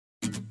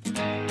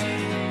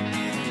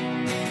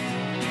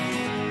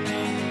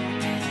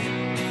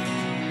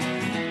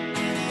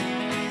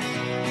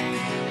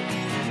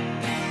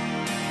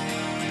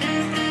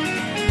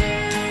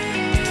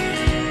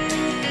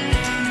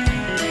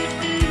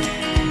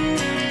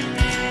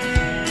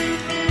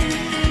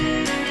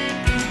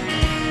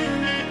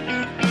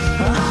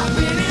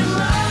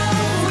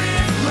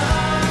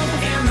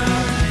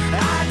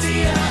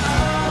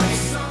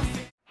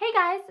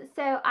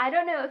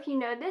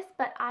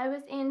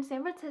in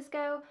San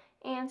Francisco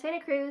and Santa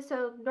Cruz,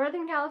 so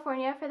Northern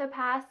California, for the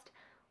past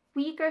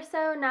week or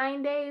so,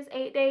 9 days,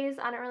 8 days,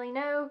 I don't really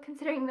know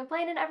considering the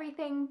plane and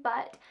everything,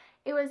 but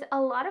it was a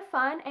lot of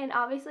fun, and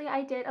obviously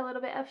I did a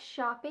little bit of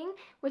shopping,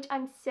 which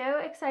I'm so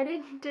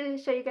excited to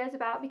show you guys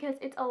about because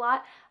it's a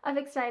lot of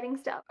exciting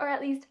stuff, or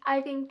at least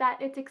I think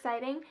that it's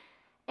exciting.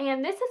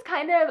 And this is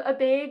kind of a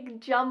big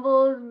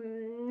jumbled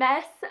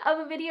mess of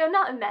a video.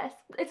 Not a mess,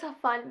 it's a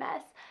fun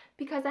mess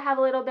because I have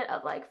a little bit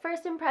of like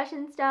first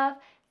impression stuff.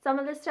 Some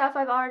of the stuff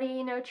I've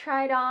already,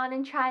 tried on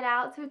and tried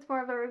out, so it's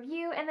more of a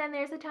review. And then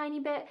there's a tiny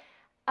bit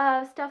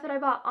of stuff that I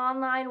bought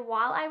online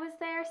while I was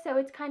there, so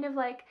it's kind of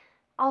like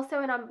also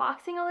an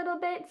unboxing a little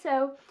bit.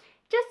 So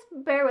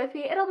just bear with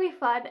me, it'll be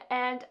fun,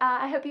 and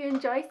I hope you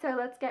enjoy, so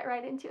let's get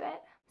right into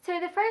it. So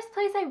the first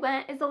place I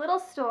went is a little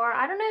store.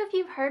 I don't know if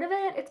you've heard of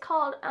it. It's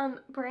called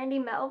Brandy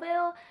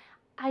Melville.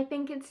 I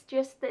think it's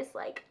just this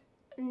like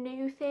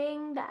new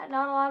thing that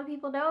not a lot of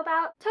people know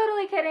about.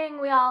 Totally kidding,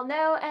 we all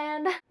know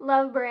and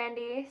love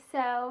Brandy.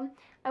 So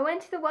I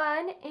went to the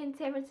one in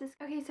San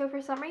Francisco. Okay, so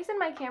for some reason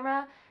my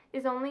camera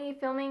is only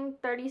filming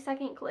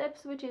 30-second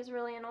clips, which is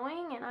really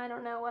annoying, and I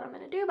don't know what I'm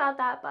gonna do about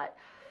that, but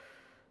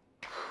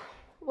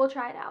we'll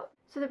try it out.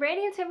 So the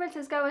Brandy in San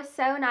Francisco was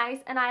so nice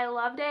and I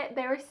loved it.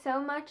 There was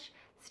so much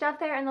stuff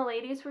there and the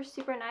ladies were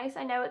super nice.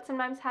 I know it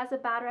sometimes has a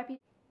bad reputation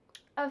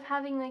of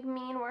having like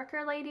mean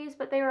worker ladies,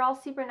 but they were all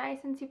super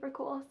nice and super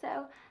cool,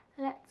 so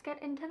let's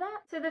get into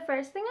that. So the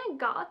first thing I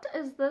got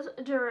is this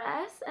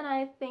dress, and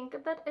I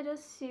think that it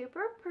is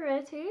super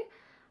pretty.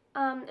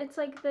 It's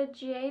like the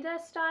Jada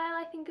style,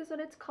 I think is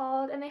what it's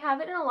called, and they have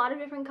it in a lot of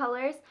different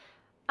colors.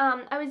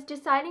 I was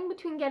deciding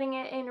between getting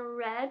it in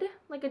red,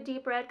 like a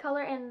deep red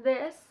color, and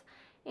this,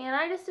 and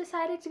I just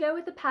decided to go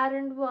with the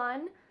patterned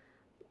one.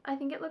 I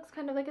think it looks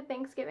kind of like a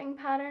Thanksgiving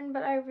pattern,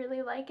 but I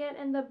really like it,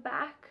 and the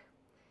back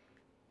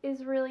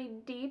is really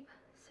deep,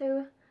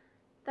 so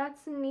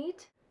that's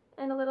neat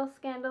and a little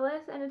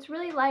scandalous, and it's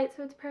really light,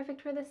 so it's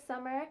perfect for this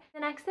summer. The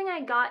next thing I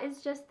got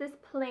is just this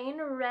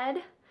plain red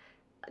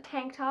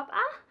tank top,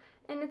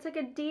 and it's like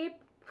a deep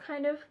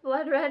kind of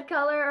blood red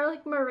color or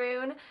like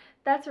maroon.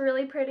 That's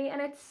really pretty,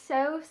 and it's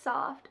so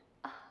soft.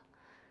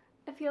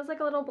 It feels like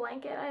a little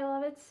blanket. I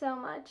love it so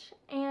much,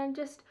 and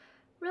just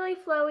really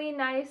flowy,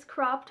 nice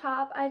crop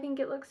top. I think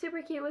it looks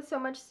super cute with so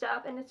much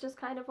stuff, and it's just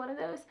kind of one of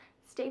those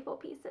staple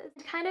pieces.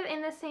 Kind of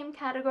in the same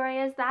category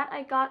as that,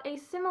 I got a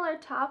similar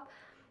top.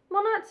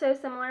 Well, not so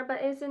similar,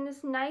 but it's in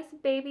this nice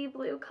baby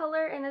blue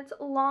color, and it's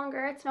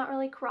longer. It's not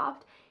really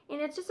cropped,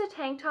 and it's just a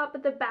tank top,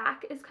 but the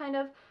back is kind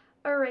of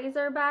a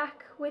razor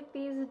back with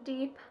these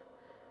deep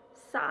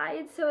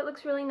sides, so it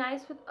looks really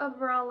nice with a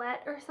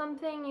bralette or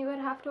something. You would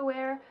have to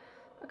wear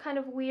a kind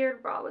of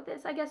weird bra with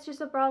this. I guess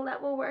just a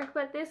bralette will work,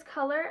 but this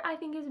color I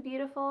think is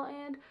beautiful,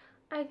 and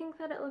I think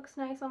that it looks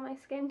nice on my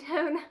skin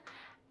tone,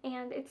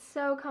 and it's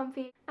so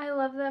comfy. I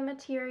love the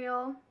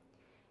material,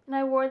 and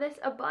I wore this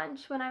a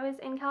bunch when I was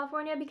in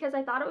California because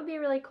I thought it would be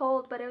really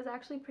cold, but it was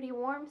actually pretty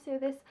warm, so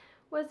this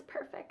was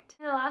perfect.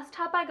 The last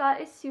top I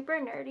got is super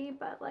nerdy,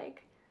 but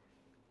like,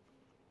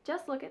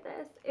 just look at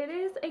this. It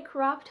is a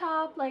crop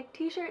top, like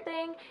t-shirt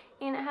thing,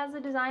 and it has the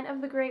design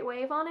of the Great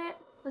Wave on it.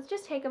 Let's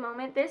just take a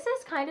moment. This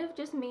is kind of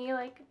just me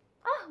like,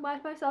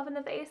 whacked myself in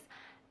the face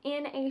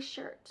in a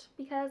shirt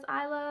because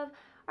I love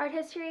art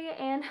history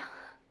and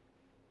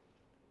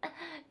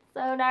so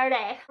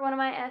nerdy. For one of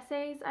my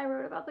essays, I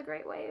wrote about the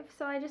Great Wave,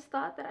 so I just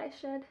thought that I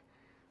should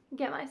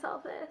get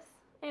myself this,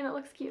 and it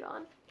looks cute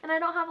on. And I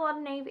don't have a lot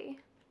of navy.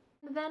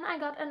 Then I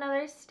got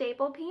another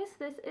staple piece.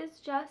 This is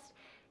just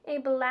a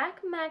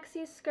black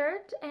maxi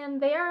skirt, and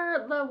they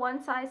are the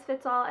one size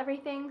fits all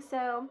everything,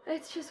 so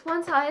it's just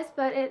one size,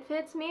 but it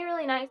fits me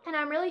really nice, and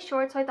I'm really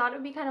short, so I thought it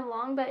would be kind of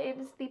long, but it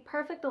is the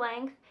perfect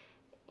length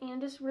and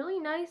just really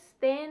nice,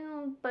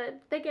 thin but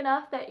thick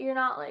enough that you're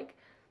not like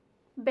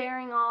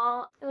bearing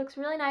all. It looks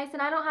really nice,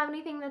 and I don't have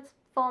anything that's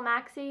full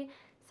maxi,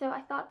 so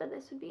I thought that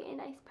this would be a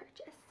nice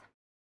purchase.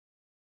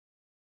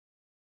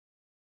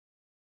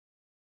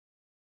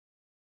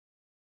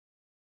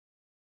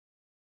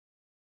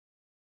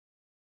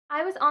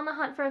 I was on the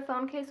hunt for a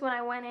phone case when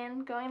I went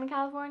in going to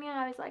California.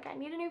 I was like, I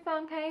need a new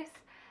phone case,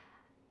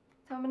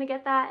 so I'm gonna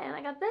get that, and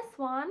I got this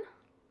one.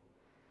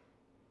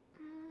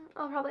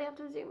 I'll probably have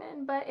to zoom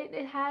in, but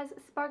it has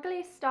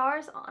sparkly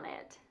stars on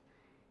it,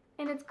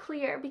 and it's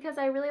clear because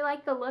I really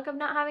like the look of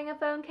not having a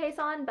phone case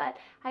on, but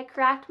I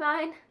cracked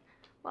mine.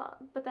 Well,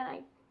 but then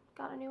I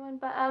got a new one,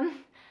 but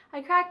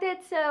I cracked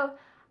it, so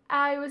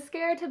I was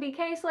scared to be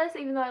caseless,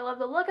 even though I love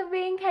the look of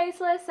being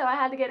caseless, so I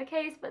had to get a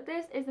case, but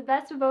this is the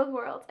best of both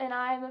worlds, and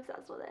I am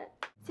obsessed with it.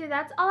 So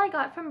that's all I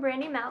got from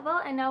Brandy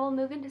Melville, and now we'll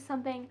move into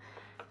something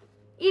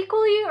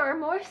equally or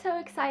more so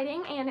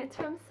exciting, and it's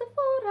from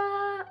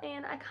Sephora,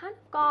 and I kind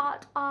of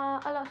got a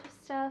lot of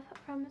stuff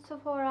from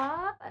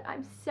Sephora, but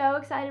I'm so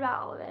excited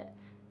about all of it.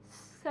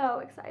 So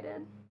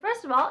excited.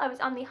 First of all, I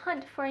was on the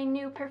hunt for a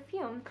new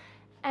perfume,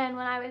 and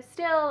when I was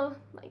still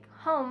like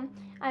home,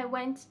 I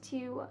went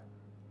to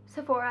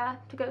Sephora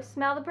to go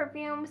smell the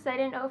perfumes. I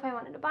didn't know if I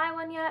wanted to buy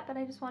one yet, but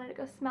I just wanted to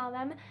go smell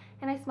them.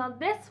 And I smelled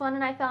this one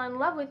and I fell in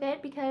love with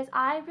it because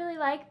I really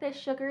like this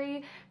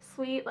sugary,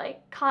 sweet,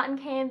 like cotton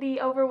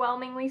candy,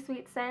 overwhelmingly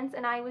sweet scents.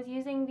 And I was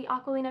using the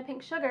Aquilina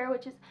Pink Sugar,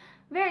 which is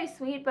very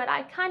sweet, but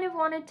I kind of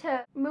wanted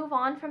to move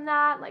on from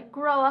that, like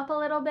grow up a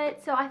little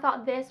bit. So I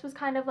thought this was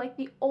kind of like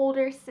the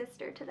older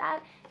sister to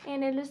that.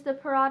 And it is the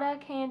Prada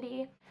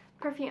Candy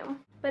perfume.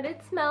 But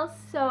it smells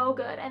so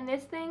good. And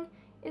this thing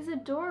is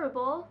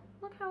adorable.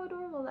 Look how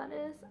adorable that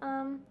is.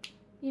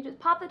 You just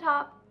pop the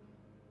top.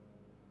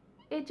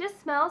 It just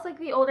smells like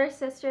the older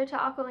sister to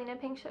Aquilina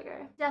Pink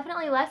Sugar.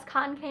 Definitely less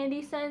cotton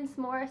candy scents,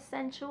 more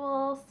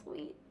sensual,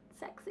 sweet,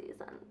 sexy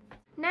scents.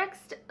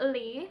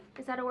 Nextly,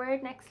 is that a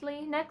word?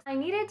 Nextly? Next, I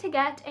needed to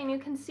get a new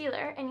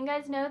concealer, and you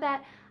guys know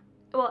that,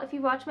 well, if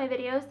you've watched my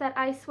videos, that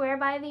I swear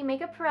by the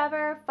Makeup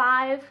Forever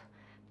 5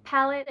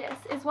 palette.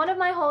 This is one of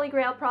my holy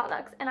grail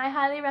products, and I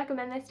highly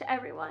recommend this to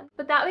everyone.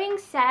 But that being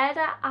said,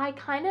 I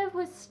kind of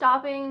was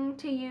stopping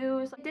to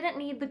use, I didn't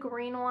need the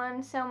green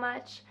one so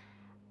much,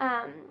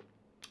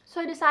 so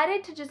I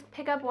decided to just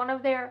pick up one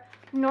of their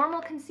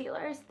normal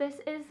concealers. This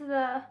is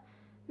the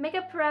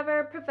Makeup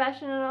Forever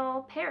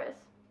Professional Paris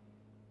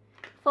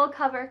Full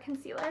Cover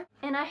Concealer,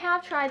 and I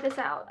have tried this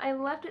out. I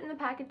left it in the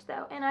package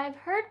though, and I've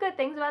heard good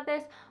things about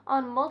this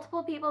on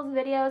multiple people's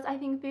videos. I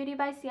think Beauty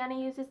by Sienna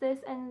uses this,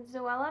 and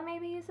Zoella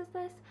maybe uses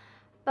this,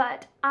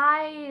 but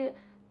I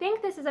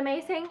think this is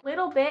amazing.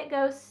 Little bit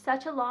goes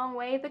such a long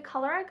way. The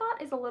color I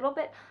got is a little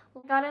bit,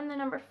 got in the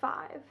number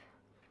 5. It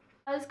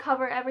does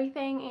cover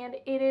everything, and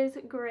it is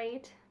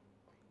great.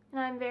 And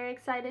I'm very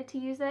excited to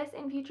use this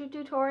in future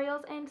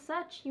tutorials and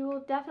such. You will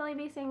definitely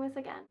be seeing this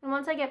again. And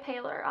once I get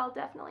paler, I'll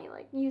definitely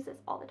like use this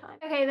all the time.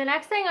 Okay, the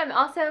next thing I'm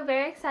also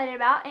very excited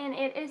about, and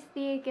it is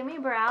the Gimme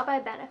Brow by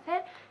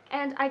Benefit.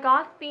 And I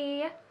got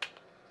the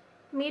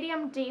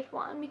medium deep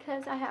one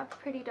because I have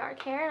pretty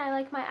dark hair and I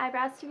like my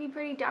eyebrows to be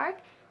pretty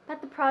dark. But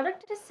the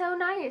product is so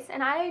nice,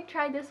 and I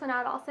tried this one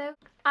out also.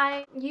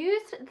 I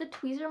used the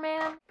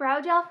Tweezerman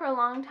brow gel for a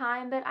long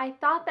time, but I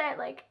thought that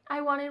like I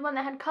wanted one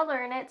that had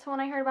color in it, so when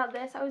I heard about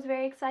this I was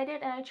very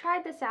excited and I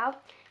tried this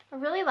out. I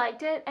really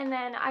liked it, and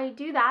then I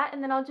do that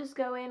and then I'll just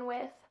go in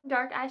with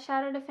dark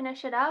eyeshadow to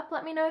finish it up.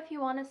 Let me know if you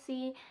want to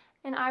see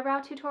an eyebrow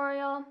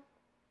tutorial.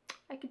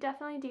 I could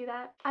definitely do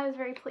that. I was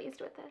very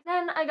pleased with it.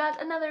 Then I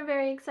got another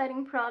very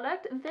exciting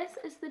product. This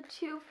is the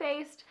Too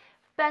Faced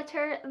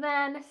Better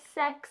Than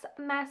Sex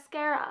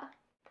mascara.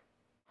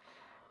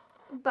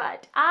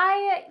 But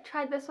I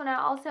tried this one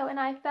out also, and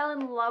I fell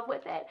in love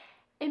with it.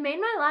 It made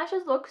my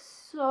lashes look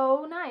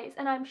so nice,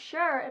 and I'm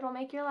sure it'll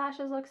make your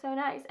lashes look so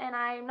nice. And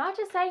I'm not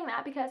just saying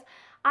that because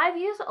I've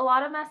used a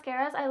lot of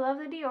mascaras. I love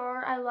the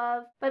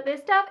Dior, but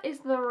this stuff is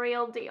the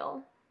real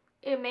deal.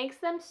 It makes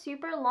them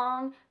super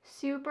long,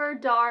 super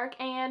dark,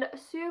 and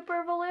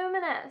super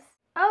voluminous.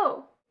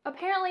 Oh,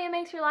 apparently it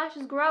makes your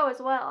lashes grow as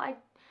well. I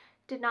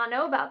did not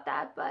know about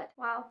that, but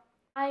wow,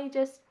 I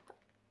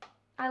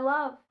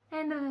love.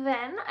 And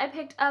then I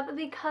picked up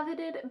the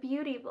coveted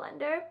Beauty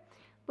Blender,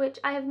 which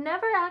I have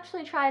never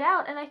actually tried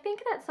out, and I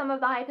think that some of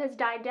the hype has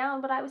died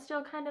down, but I was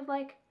still kind of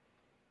like,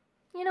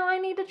 you know, I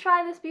need to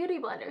try this Beauty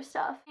Blender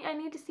stuff. I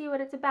need to see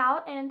what it's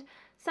about, and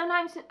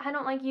sometimes I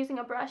don't like using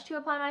a brush to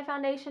apply my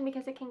foundation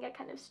because it can get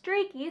kind of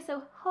streaky,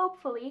 so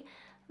hopefully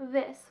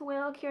this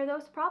will cure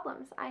those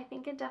problems. I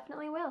think it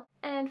definitely will.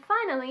 And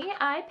finally,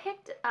 I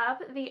picked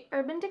up the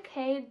Urban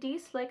Decay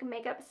De-Slick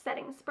Makeup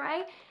Setting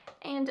Spray,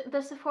 and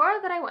the Sephora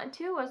that I went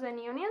to was in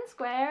Union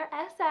Square,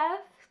 SF,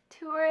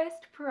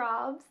 Tourist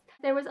Probs.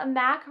 There was a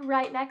MAC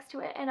right next to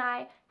it, and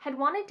I had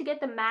wanted to get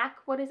the MAC,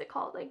 what is it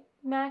called, like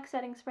MAC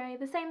setting spray,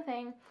 the same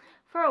thing,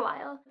 for a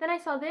while. Then I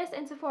saw this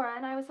in Sephora,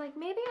 and I was like,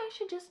 maybe I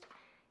should just,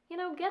 you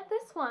know, get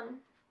this one.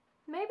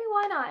 Maybe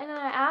why not? And then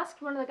I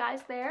asked one of the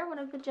guys there, one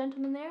of the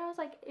gentlemen there, I was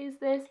like, is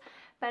this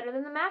better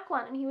than the MAC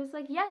one? And he was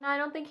like, yeah. And I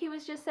don't think he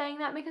was just saying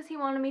that because he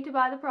wanted me to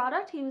buy the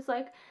product. He was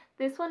like,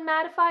 this one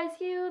mattifies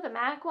you, the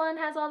MAC one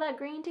has all that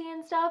green tea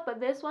and stuff,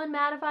 but this one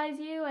mattifies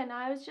you. And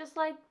I was just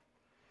like,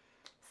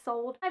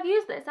 sold. I've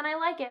used this and I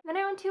like it. Then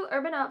I went to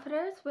Urban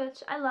Outfitters, which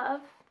I love.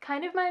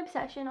 Kind of my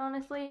obsession,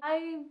 honestly.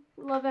 I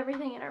love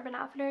everything in Urban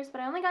Outfitters, but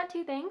I only got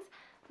 2 things.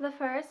 The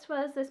first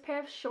was this pair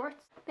of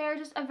shorts. They're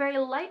just a very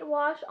light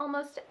wash,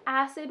 almost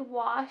acid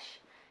wash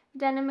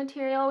denim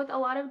material with a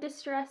lot of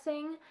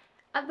distressing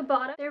at the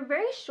bottom. They're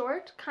very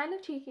short, kind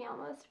of cheeky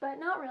almost, but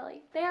not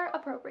really. They're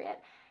appropriate.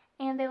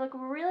 And they look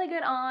really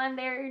good on.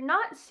 They're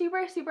not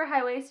super, super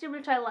high-waisted,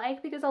 which I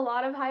like because a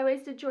lot of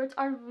high-waisted shorts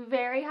are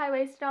very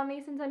high-waisted on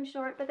me since I'm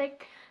short, but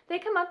they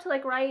come up to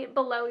like right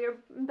below your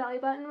belly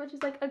button, which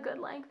is like a good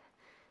length.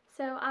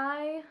 So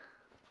I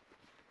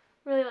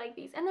really like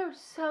these, and they're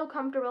so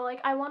comfortable.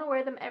 Like, I want to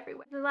wear them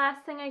everywhere. The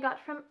last thing I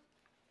got from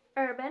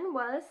Urban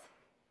was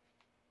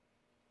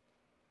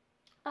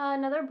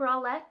another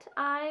bralette.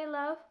 I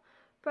love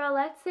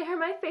bralettes. They're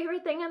my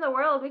favorite thing in the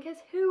world because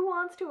who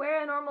wants to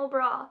wear a normal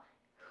bra?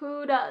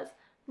 Who does?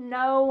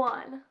 No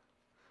one.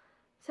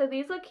 So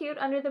these look cute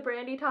under the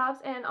Brandy tops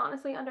and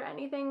honestly under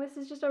anything. This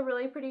is just a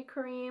really pretty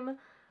cream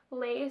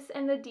lace,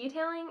 and the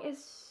detailing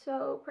is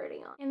so pretty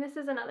on. And this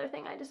is another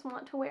thing I just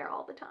want to wear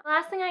all the time. The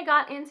last thing I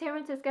got in San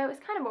Francisco is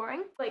kind of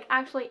boring, like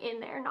actually in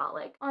there, not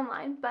like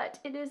online, but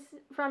it is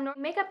from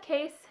Makeup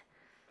Case,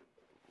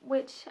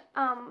 which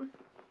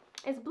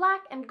is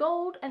black and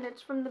gold, and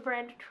it's from the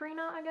brand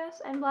Trina, I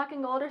guess, and black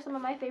and gold are some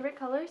of my favorite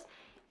colors.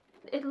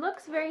 It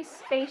looks very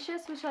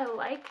spacious, which I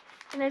like,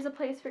 and there's a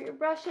place for your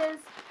brushes.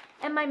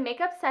 And my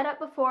makeup setup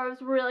before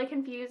was really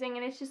confusing,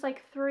 and it's just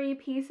like 3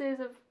 pieces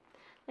of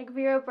like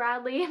Vera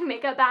Bradley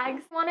makeup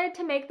bags. I wanted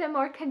to make them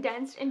more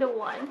condensed into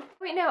one.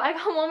 Wait, no, I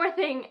got one more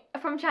thing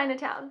from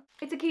Chinatown.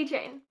 It's a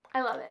keychain.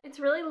 I love it. It's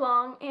really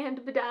long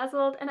and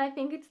bedazzled, and I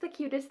think it's the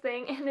cutest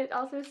thing, and it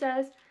also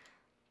says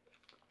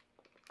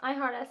I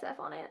heart SF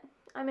on it.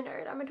 I'm a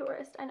nerd, I'm a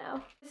tourist, I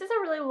know. This is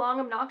a really long,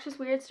 obnoxious,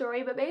 weird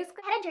story, but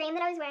basically I had a dream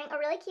that I was wearing a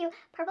really cute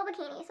purple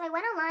bikini, so I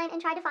went online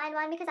and tried to find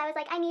one because I was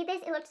like, I need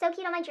this, it looked so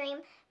cute on my dream.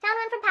 Found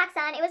one from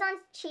PacSun, it was on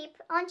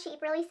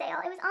cheap, really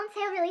sale. It was on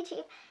sale really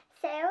cheap,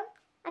 so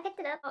I picked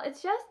it up. well,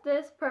 it's just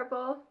this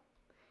purple.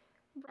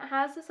 It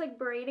has this like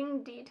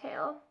braiding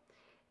detail.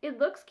 It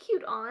looks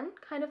cute on,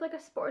 kind of like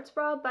a sports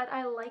bra, but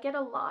I like it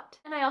a lot.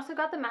 And I also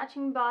got the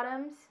matching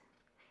bottoms,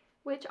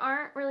 which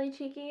aren't really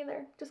cheeky,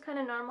 they're just kind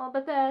of normal,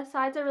 but the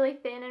sides are really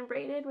thin and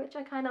braided, which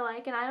I kind of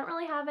like, and I don't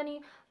really have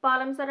any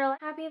bottoms that are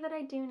like, happy that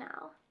I do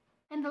now.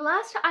 And the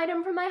last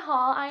item from my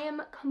haul I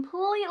am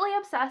completely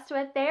obsessed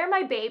with. They are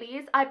my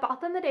babies. I bought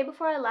them the day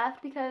before I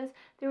left because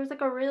there was like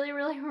a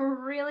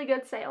really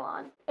good sale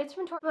on. It's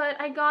from Torch, but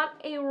I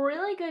got a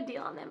really good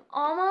deal on them,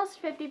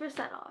 almost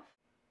 50% off.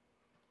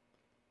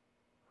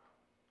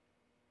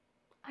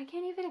 I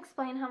can't even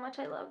explain how much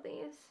I love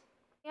these.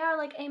 They are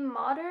like a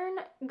modern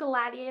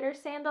gladiator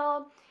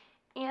sandal,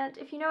 and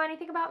if you know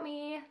anything about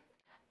me,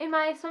 in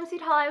my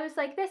swimsuit haul I was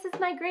like, this is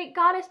my Greek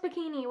goddess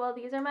bikini. Well,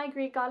 these are my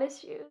Greek goddess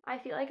shoes. I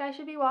feel like I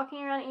should be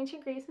walking around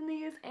ancient Greece in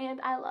these,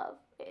 and I love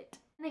it.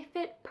 And they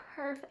fit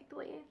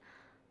perfectly.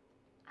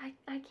 I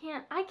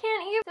can't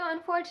even. So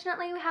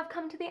unfortunately we have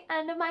come to the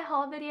end of my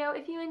haul video.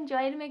 If you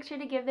enjoyed, make sure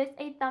to give this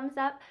a thumbs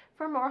up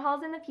for more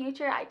hauls in the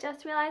future. I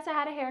just realized I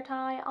had a hair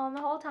tie on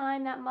the whole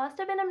time. That must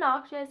have been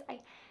obnoxious. I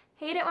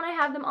hate it when I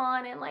have them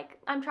on and like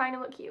I'm trying to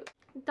look cute.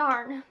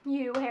 Darn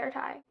you, hair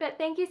tie. But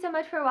thank you so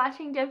much for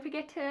watching. Don't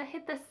forget to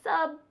hit the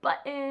sub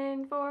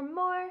button for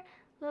more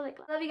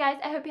Lilygloss. Love you guys.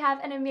 I hope you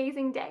have an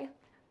amazing day.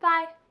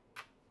 Bye.